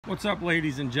What's up,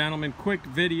 ladies and gentlemen? Quick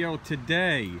video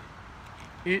today.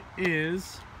 It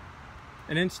is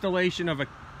an installation of a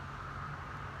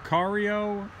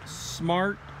Carro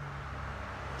smart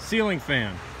ceiling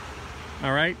fan.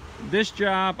 All right, this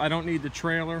job I don't need the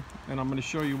trailer, and I'm going to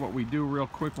show you what we do real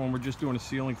quick when we're just doing a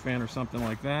ceiling fan or something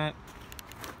like that.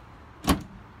 All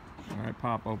right,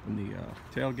 pop open the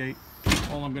tailgate.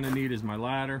 All I'm going to need is my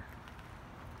ladder,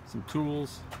 some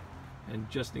tools, and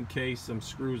just in case, some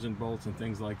screws and bolts and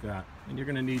things like that. And you're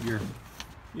going to need your,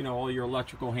 all your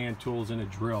electrical hand tools and a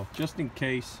drill, just in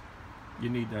case you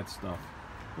need that stuff.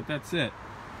 But that's it.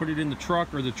 Put it in the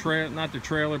truck or the trailer, not the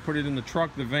trailer, put it in the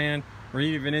truck, the van, or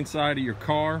even inside of your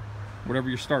car, whatever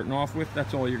you're starting off with.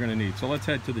 That's all you're going to need. So let's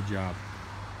head to the job.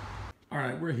 All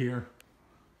right, we're here.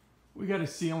 We got a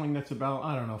ceiling that's about,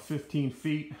 I don't know, 15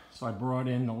 feet. So I brought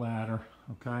in the ladder,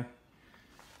 okay?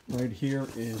 Right here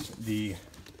is the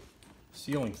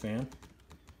ceiling fan.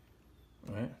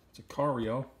 All right, it's a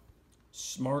Carro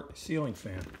smart ceiling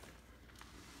fan.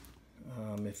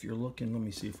 If you're looking, let me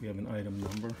see if we have an item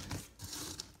number.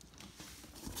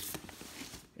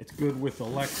 It's good with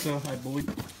Alexia, I believe.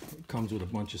 It comes with a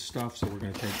bunch of stuff, so we're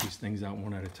going to take these things out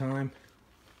one at a time.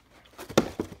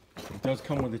 It does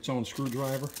come with its own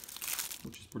screwdriver,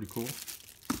 which is pretty cool.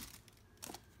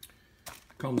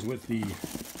 It comes with the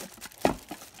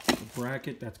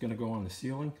bracket that's going to go on the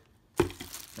ceiling.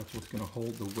 That's what's going to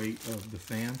hold the weight of the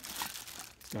fan.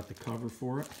 It's got the cover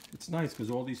for it. It's nice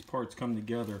because all these parts come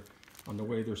together on the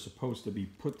way they're supposed to be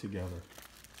put together.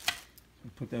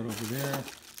 Put that over there.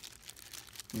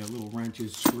 We have little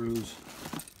wrenches, screws.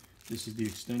 This is the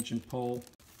extension pole.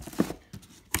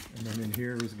 And then in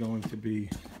here is going to be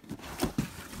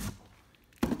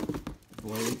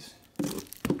blades.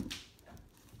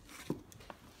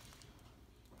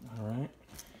 All right.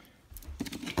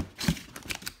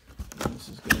 This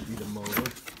is going to be the motor.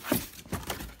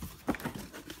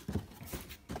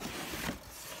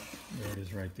 There it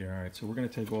is right there. All right, so we're going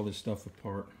to take all this stuff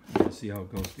apart and see how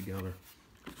it goes together.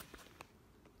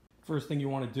 First thing you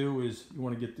want to do is you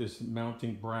want to get this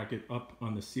mounting bracket up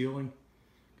on the ceiling,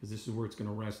 because this is where it's going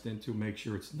to rest into. Make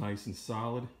sure it's nice and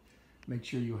solid. Make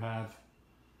sure you have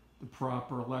the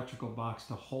proper electrical box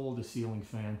to hold the ceiling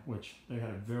fan, which they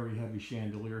had a very heavy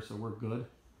chandelier, so we're good.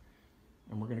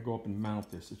 And we're going to go up and mount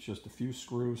this. It's just a few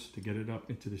screws to get it up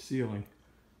into the ceiling.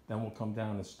 Then we'll come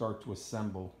down and start to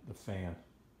assemble the fan.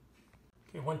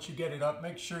 Okay, once you get it up,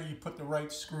 make sure you put the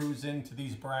right screws into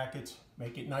these brackets.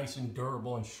 Make it nice and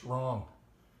durable and strong.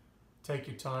 Take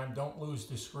your time. Don't lose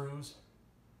the screws.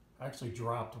 I actually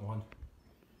dropped one.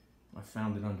 I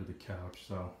found it under the couch.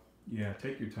 So yeah,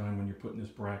 take your time when you're putting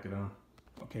this bracket on.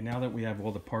 Okay, now that we have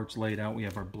all the parts laid out, we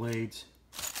have our blades,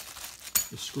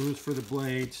 the screws for the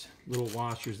blades, little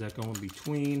washers that go in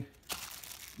between.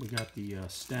 We got the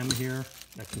stem here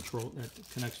that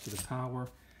connects to the power,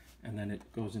 and then it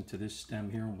goes into this stem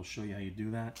here, and we'll show you how you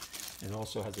do that. It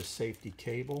also has a safety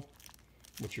cable,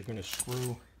 which you're going to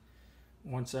screw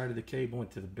one side of the cable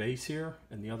into the base here,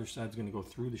 and the other side is going to go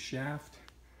through the shaft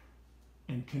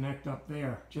and connect up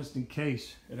there, just in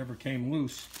case it ever came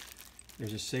loose.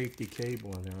 There's a safety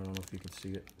cable in there. I don't know if you can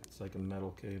see it. It's like a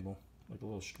metal cable, like a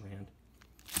little strand.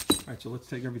 All right, so let's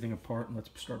take everything apart and let's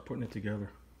start putting it together.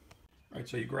 All right,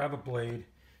 so you grab a blade.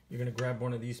 You're going to grab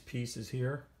one of these pieces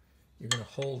here. You're going to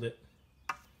hold it.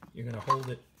 You're going to hold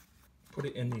it, put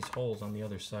it in these holes on the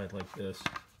other side like this.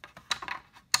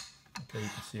 Okay, you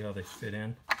can see how they fit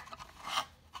in.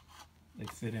 They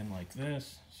fit in like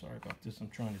this. Sorry about this. I'm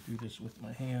trying to do this with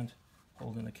my hand,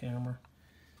 holding the camera.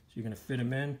 So you're going to fit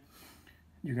them in.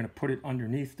 You're going to put it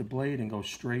underneath the blade and go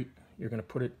straight. You're going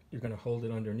to hold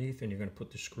it underneath, and you're going to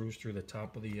put the screws through the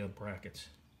top of the brackets.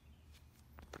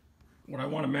 What I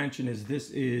want to mention is this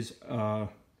is,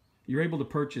 you're able to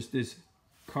purchase this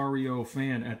Carro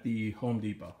fan at the Home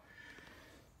Depot.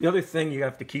 The other thing you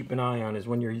have to keep an eye on is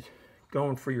when you're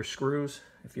going for your screws,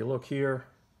 if you look here,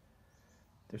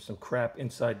 there's some crap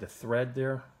inside the thread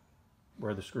there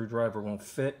where the screwdriver won't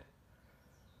fit.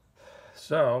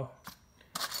 So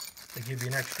they give you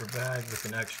an extra bag with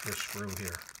an extra screw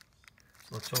here.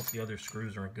 So let's hope the other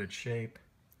screws are in good shape,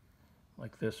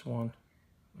 like this one.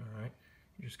 All right,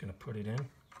 you're just going to put it into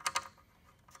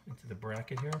the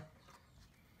bracket here.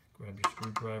 Grab your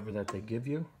screwdriver that they give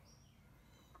you,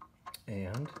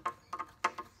 and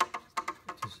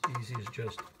it's as easy as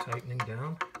just tightening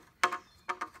down.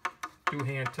 Do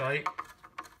hand tight.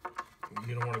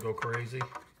 You don't want to go crazy.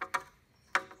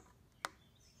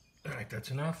 All right,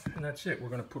 that's enough, and that's it. We're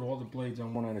going to put all the blades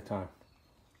on one at a time.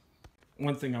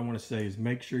 One thing I want to say is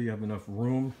make sure you have enough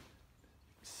room.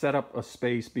 Set up a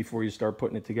space before you start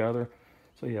putting it together,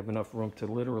 so you have enough room to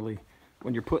literally,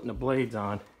 when you're putting the blades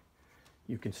on,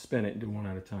 you can spin it and do one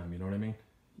at a time, you know what I mean?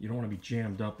 You don't want to be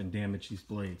jammed up and damage these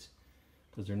blades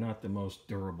because they're not the most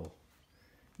durable.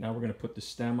 Now we're going to put the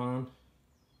stem on,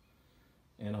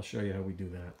 and I'll show you how we do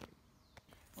that.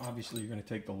 Obviously, you're going to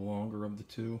take the longer of the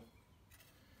two,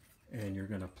 and you're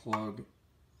going to plug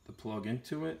the plug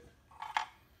into it,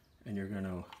 and you're going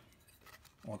to,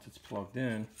 once it's plugged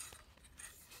in,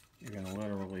 you're going to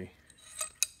literally,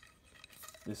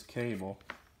 this cable,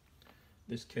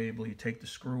 you take the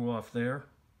screw off there.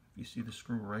 You see the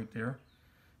screw right there,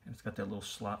 and it's got that little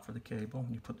slot for the cable,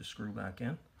 and you put the screw back in,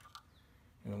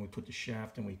 and then we put the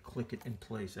shaft and we click it in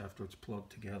place after it's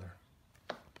plugged together.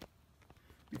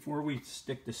 Before we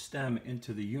stick the stem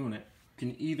into the unit, you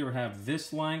can either have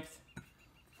this length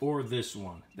or this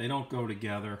one. They don't go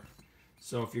together.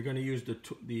 So if you're going to use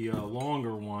the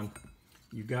longer one,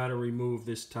 you got to remove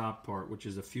this top part, which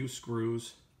is a few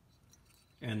screws,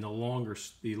 and the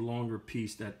longer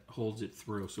piece that holds it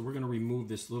through. So we're going to remove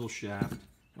this little shaft,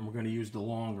 and we're going to use the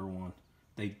longer one.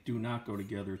 They do not go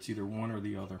together. It's either one or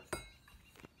the other.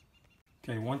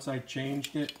 Okay, once I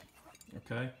changed it,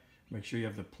 okay, make sure you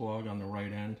have the plug on the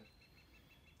right end.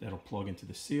 That'll plug into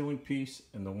the ceiling piece,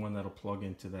 and the one that'll plug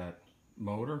into that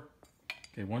motor.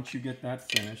 Okay, once you get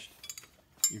that finished,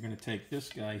 you're going to take this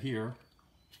guy here,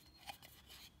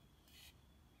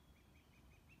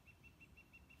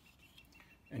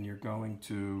 and you're going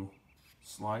to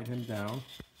slide him down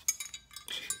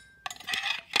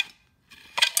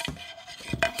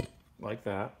like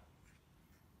that,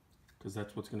 because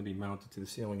that's what's going to be mounted to the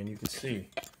ceiling. And you can see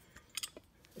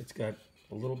it's got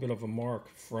a little bit of a mark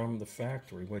from the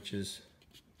factory, which is,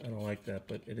 I don't like that,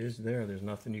 but it is there. There's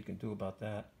nothing you can do about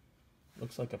that.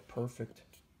 Looks like a perfect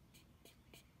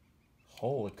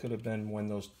hole. It could have been when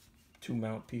those two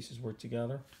mount pieces were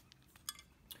together.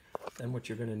 Then what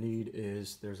you're going to need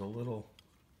is, there's a little,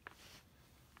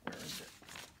 where is it?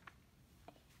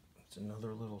 It's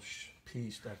another little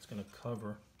piece that's going to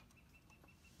cover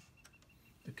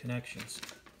the connections.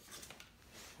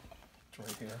 It's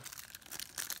right here.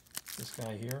 This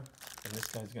guy here, and this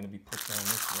guy's going to be put down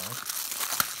this way.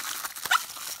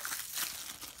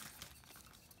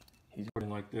 He's putting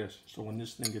like this, so when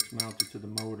this thing gets mounted to the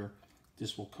motor,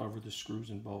 this will cover the screws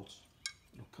and bolts.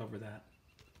 It'll cover that.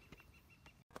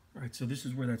 All right, so this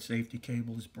is where that safety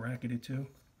cable is bracketed to.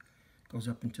 Goes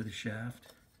up into the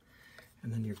shaft,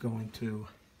 and then you're going to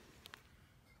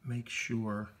make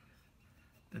sure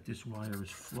that this wire is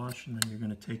flush, and then you're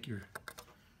going to take your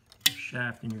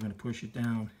shaft and you're going to push it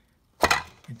down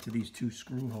into these two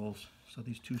screw holes. So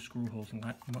these two screw holes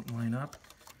line up.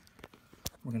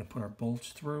 We're going to put our bolts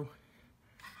through,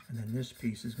 and then this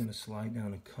piece is going to slide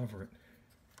down and cover it.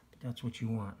 But that's what you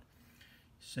want.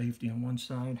 Safety on one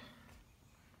side,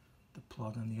 the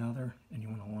plug on the other, and you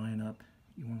want to line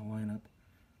up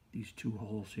these two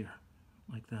holes here,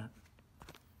 like that.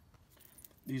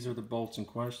 These are the bolts in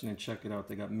question, and check it out,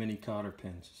 they got mini cotter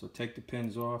pins. So take the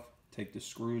pins off, take the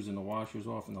screws and the washers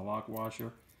off and the lock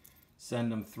washer,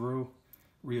 send them through,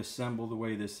 reassemble the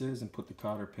way this is, and put the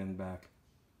cotter pin back.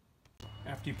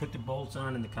 After you put the bolts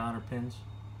on and the cotter pins,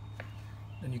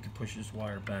 then you can push this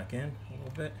wire back in a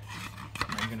little bit.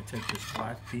 Now you're going to take this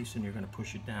black piece and you're going to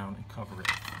push it down and cover it.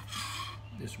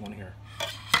 This one here.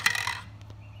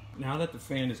 Now that the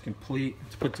fan is complete,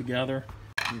 it's put together,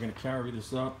 you're going to carry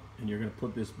this up and you're going to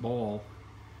put this ball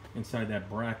inside that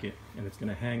bracket, and it's going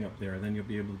to hang up there. Then you'll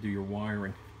be able to do your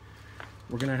wiring.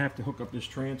 We're going to have to hook up this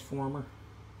transformer.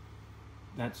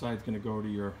 That side's going to go to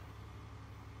your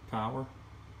power.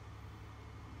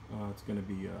 It's going to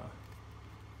be,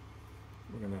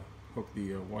 we're going to hook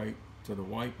the white to the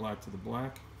white, black to the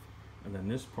black, and then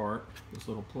this part, this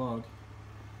little plug,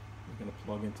 is going to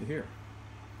plug into here.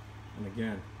 And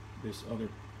again, this other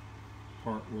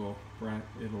part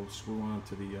it'll screw on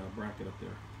to the bracket up there.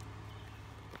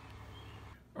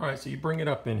 All right, so you bring it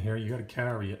up in here, you got to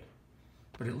carry it,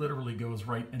 but it literally goes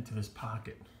right into this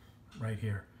pocket right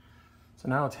here. So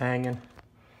now it's hanging.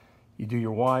 You do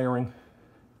your wiring.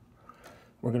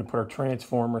 We're going to put our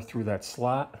transformer through that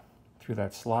slot.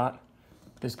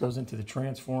 This goes into the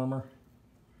transformer,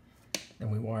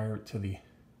 and we wire it to the,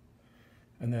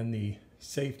 and then the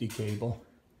safety cable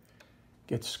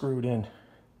gets screwed in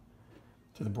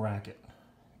to the bracket.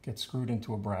 It gets screwed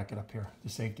into a bracket up here, the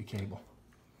safety cable.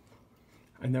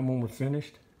 And then when we're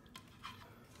finished,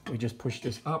 we just push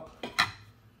this up,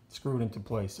 screw it into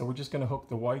place. So we're just going to hook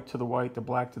the white to the white, the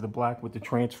black to the black with the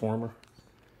transformer,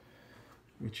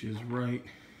 which is right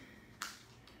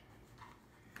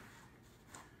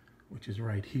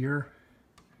here.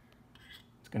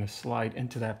 It's going to slide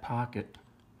into that pocket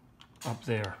up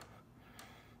there.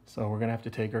 So we're going to have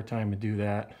to take our time to do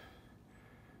that.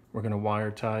 We're going to wire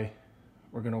tie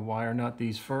We're going to wire nut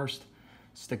these first.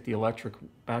 Stick the electric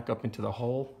back up into the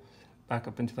hole, back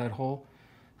up into that hole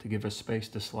to give us space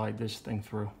to slide this thing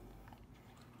through.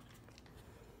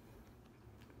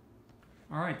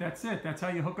 All right, that's it. That's how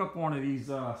you hook up one of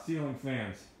these ceiling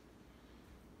fans.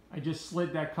 I just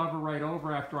slid that cover right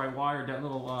over after I wired that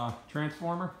little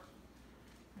transformer,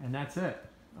 and that's it.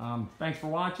 Thanks for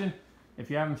watching. If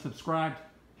you haven't subscribed,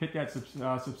 hit that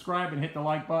subscribe and hit the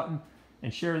like button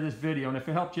and share this video. And if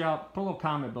it helped you out, put a little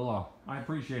comment below. I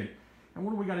appreciate it. And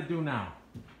what do we got to do now?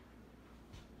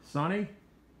 Sonny?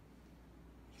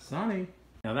 Sonny?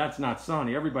 Now that's not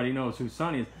Sonny. Everybody knows who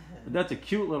Sonny is. But that's a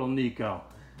cute little Nico.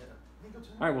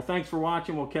 All right, well, thanks for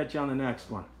watching. We'll catch you on the next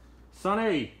one.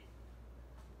 Sonny!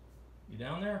 You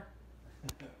down there?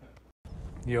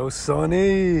 Yo,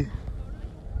 Sonny!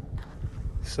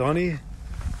 Sonny?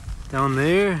 Down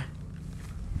there?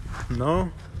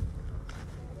 No?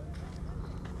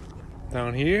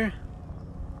 Down here?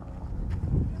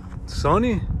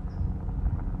 Sonny?